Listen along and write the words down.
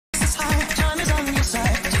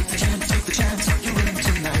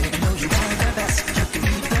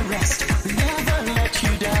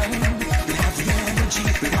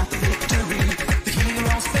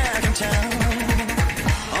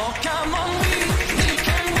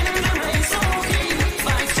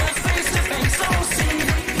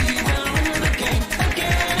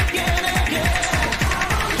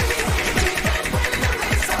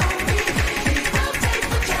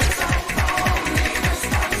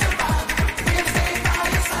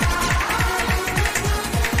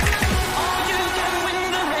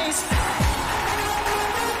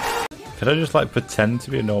Could I just like pretend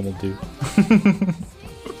to be a normal dude?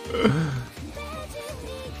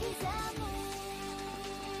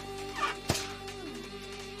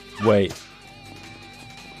 Wait.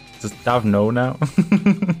 Does Dav know now?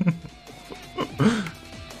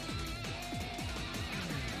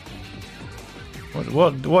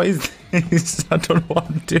 What is this? I don't know what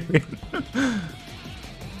I'm doing.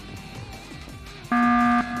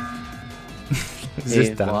 Is this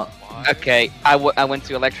Dav? Okay, I went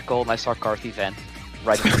to electrical and I saw Karthy vent.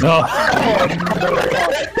 Right. No.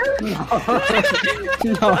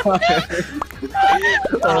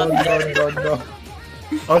 No.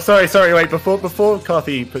 Oh, sorry. Wait, before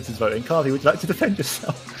Karthy puts his vote in, Karthy, would you like to defend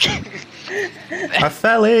yourself? I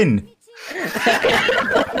fell in.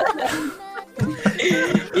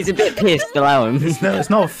 He's a bit pissed. Allow him. It's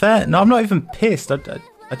not fair. No, I'm not even pissed. I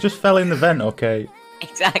just fell in the vent. Okay.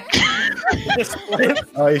 Exactly.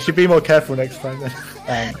 Oh, you should be more careful next time then.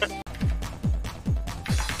 Thanks.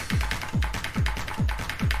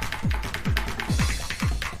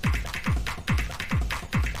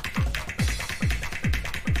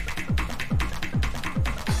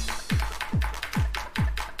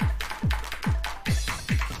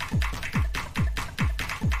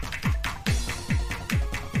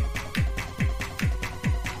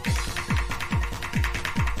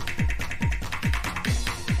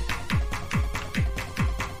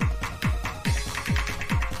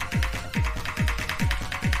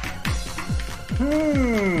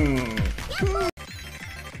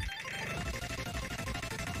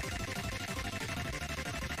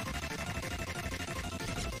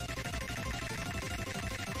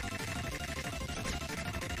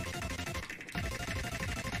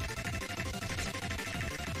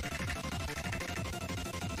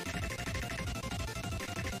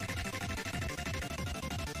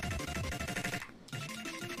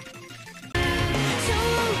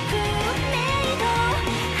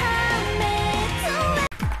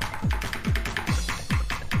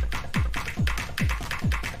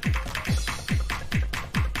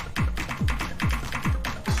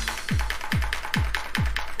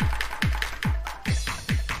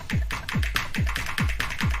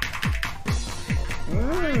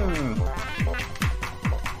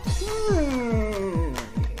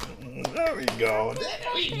 There we go.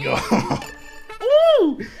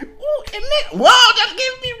 Ooh! Wow, that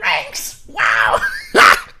gave me ranks! Wow!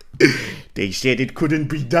 They said it couldn't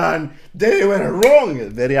be done. They were wrong.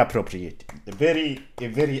 Very appropriate. Very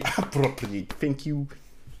appropriate. Thank you.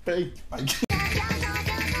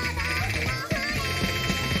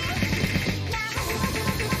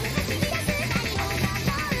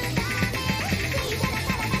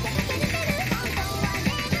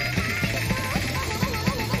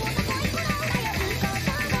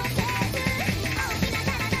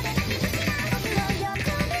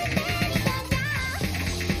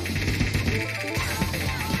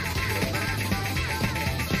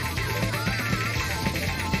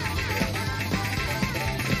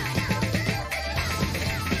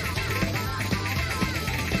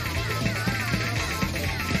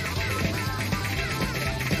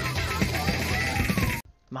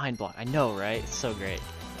 Mind block, I know, right? It's so great.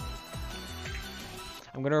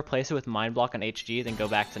 I'm gonna replace it with mind block on HG, then go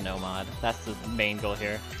back to no mod. That's the main goal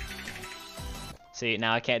here. See,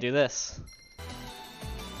 now I can't do this.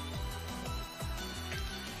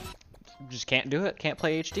 Just can't do it. Can't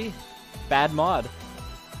play HD. Bad mod.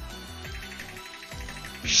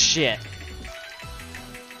 Shit.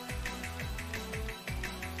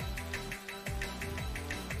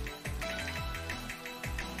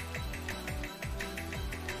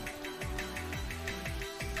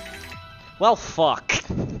 Well, fuck.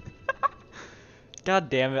 God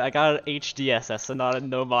damn it, I got an HD SS and not a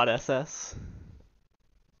no mod SS.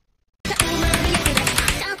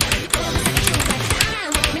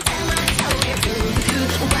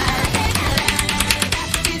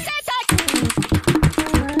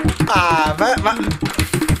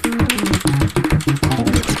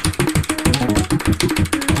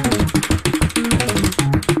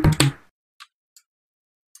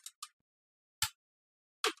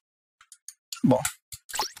 Bom.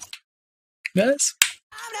 Beleza?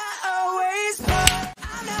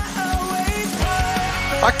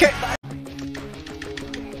 Ok.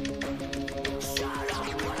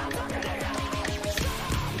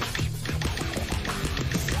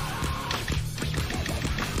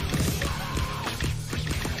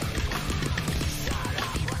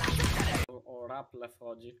 O Rapple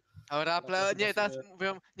wchodzi. O Rapple, nie, teraz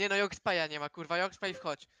mówią, nie no, Jogspaja nie ma, kurwa, Jogspaj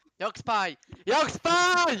wchodź. Jogspaj!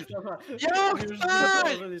 Jogspaj!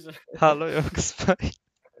 Jogspaj! Halo, Jogspai.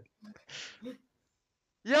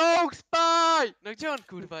 Yoke Spy! No gdzie on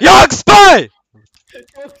kurwa jest? Yoke Spy!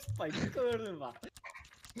 Spaj, kurwa.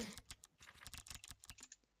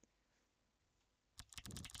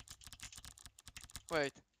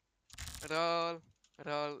 Wait.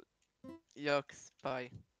 Roll, Yoke Spy.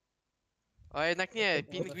 O jednak nie,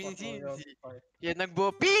 Pingwin z Easy. Jednak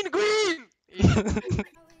było Pingwin!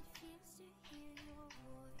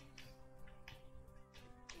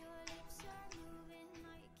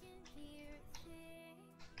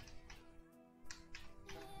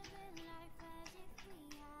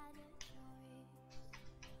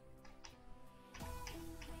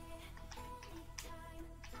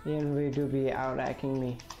 Ian, will you be out-acting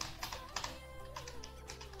me?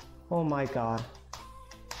 Oh my god.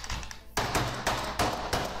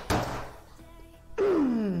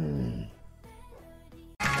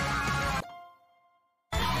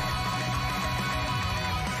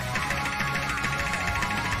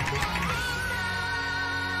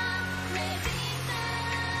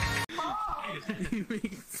 You make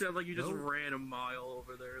it sound like you just ran a mile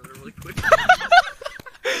over there really quick.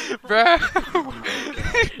 Bro,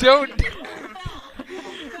 don't.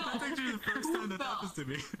 That's actually the first time that happens to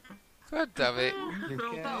me. God damn it. I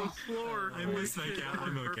fell to the floor. I missed that cat.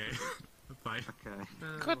 I'm okay. I'm fine. Okay.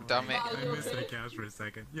 God damn it. I missed that catch for a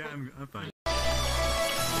second. Yeah, I'm fine.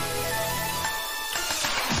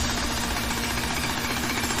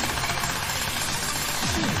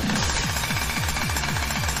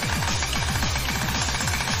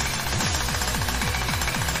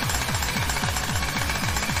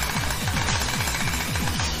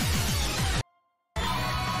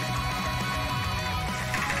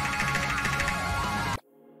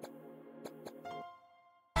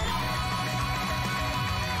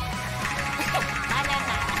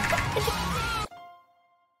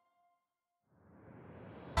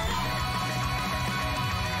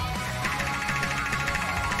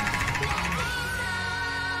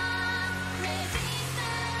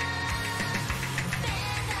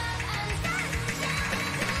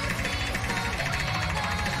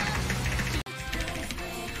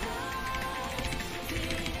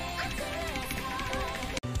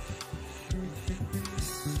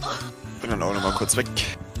 Bin dann auch noch mal kurz weg.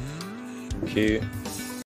 Okay.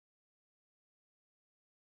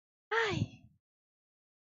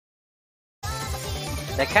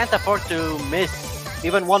 They can't afford to miss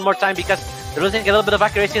even one more time because they're losing a little bit of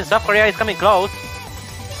accuracy and South Korea is coming close.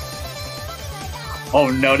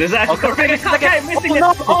 Oh no, there's actually Kakai missing it!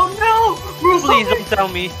 Oh no! Please don't tell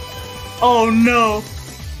me. Oh no!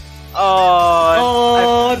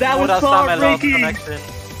 Oh, that was so heartbreaking!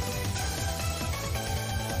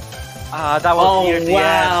 That was near the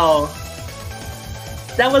wow!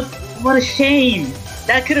 That was, what a shame!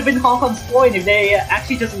 That could have been Hong Kong's point if they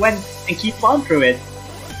actually just went and keep on through it.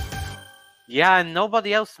 Yeah, and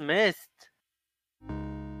nobody else missed.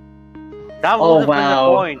 That would have been a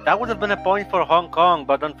point. That would have been a point for Hong Kong,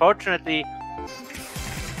 but unfortunately.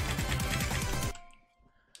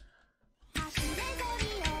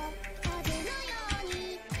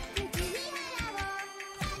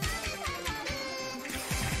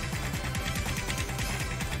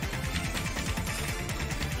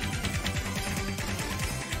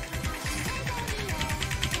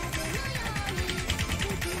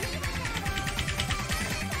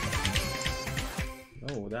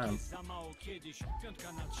 Oh, damn.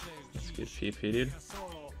 Let's get PP, dude.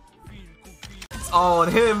 It's all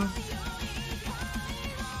on him.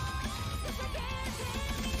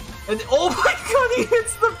 And oh my god, he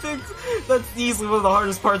hits the big... That's easily one of the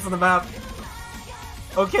hardest parts of the map.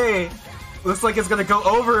 Okay. Looks like it's gonna go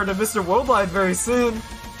over to Mr. Worldwide very soon.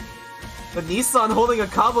 The Nissan holding a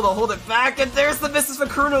combo to hold it back, and there's the misses for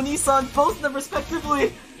Kuruno Nissan, both of them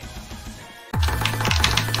respectively.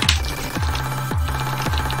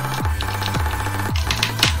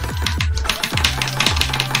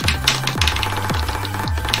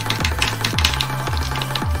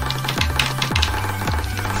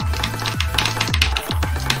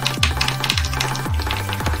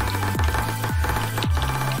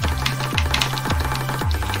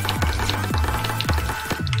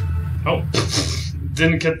 Oh,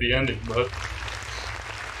 didn't get the ending, but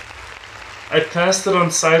I passed it on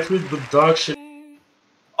sight read, but dog shit.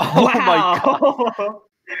 Oh my god!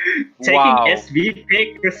 Taking SV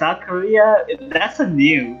pick for South Korea, that's a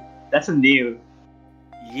new.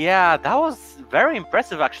 Yeah, that was very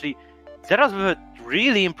impressive actually. That was a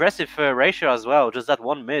really impressive ratio as well, just that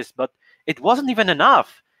one miss, but it wasn't even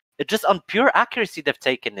enough. It's just on pure accuracy they've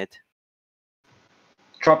taken it.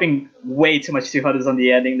 Dropping way too much 200s on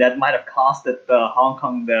the ending, that might have costed Hong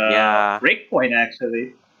Kong the break point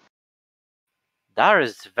actually. That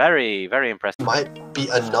is very, very impressive. Might be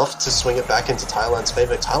enough to swing it back into Thailand's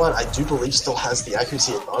favor. Thailand, I do believe, still has the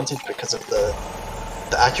accuracy advantage because of the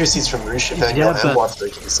accuracies from Rusha, Vanguard, and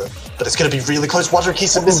Waterkisa. But it's going to be really close.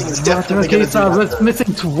 Waterkisa missing is definitely going to be was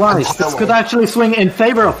missing twice. This could actually swing in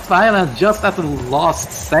favor of Thailand just at the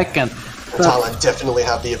last second. Thailand definitely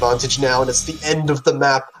have the advantage now, and it's the end of the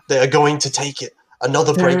map. They are going to take it.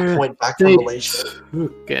 Another break point back from Malaysia.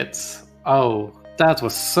 Oh, that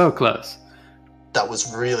was so close. That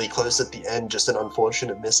was really close at the end, just an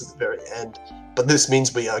unfortunate miss at the very end. But this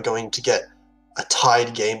means we are going to get a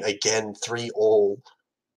tied game again, 3-all.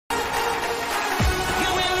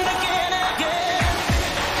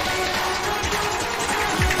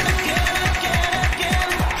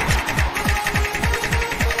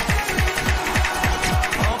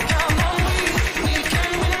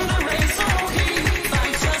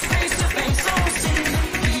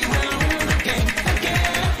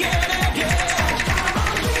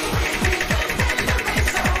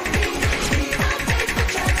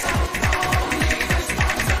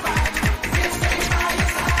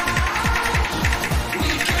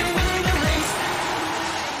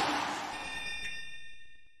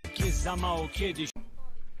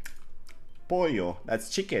 Pollo, that's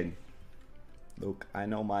chicken. Look, I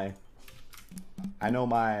know my.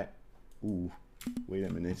 Ooh, wait a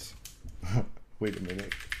minute. Wait a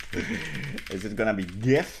minute. Is it gonna be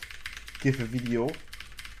GIF? GIF a video?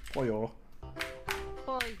 Pollo.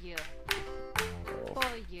 Pollo. Oh,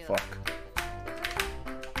 Pollo. fuck.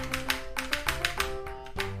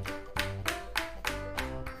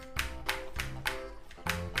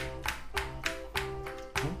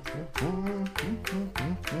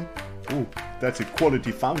 Ooh, that's a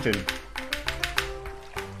quality fountain.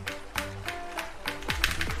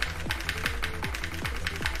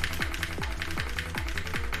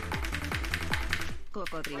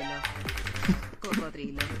 Cocodrilo.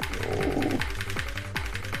 Cocodrilo. Oh.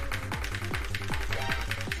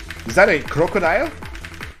 Is that a crocodile?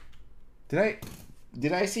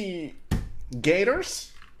 Did I see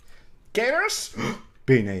gators? Gators?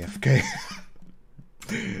 Been AFK.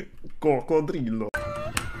 Cocodrilo.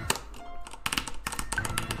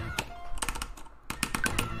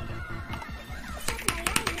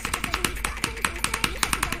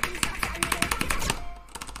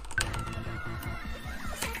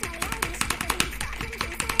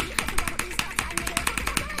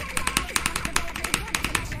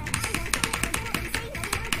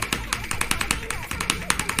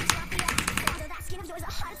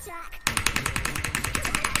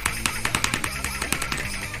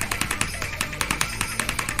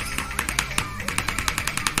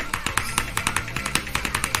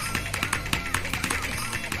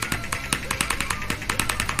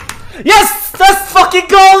 Yes! That's fucking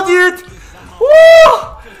gold, dude! Woo!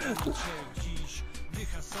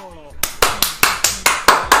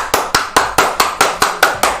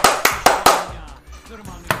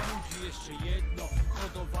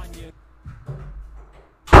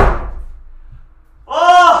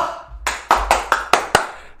 Oh!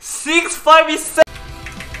 6-5 is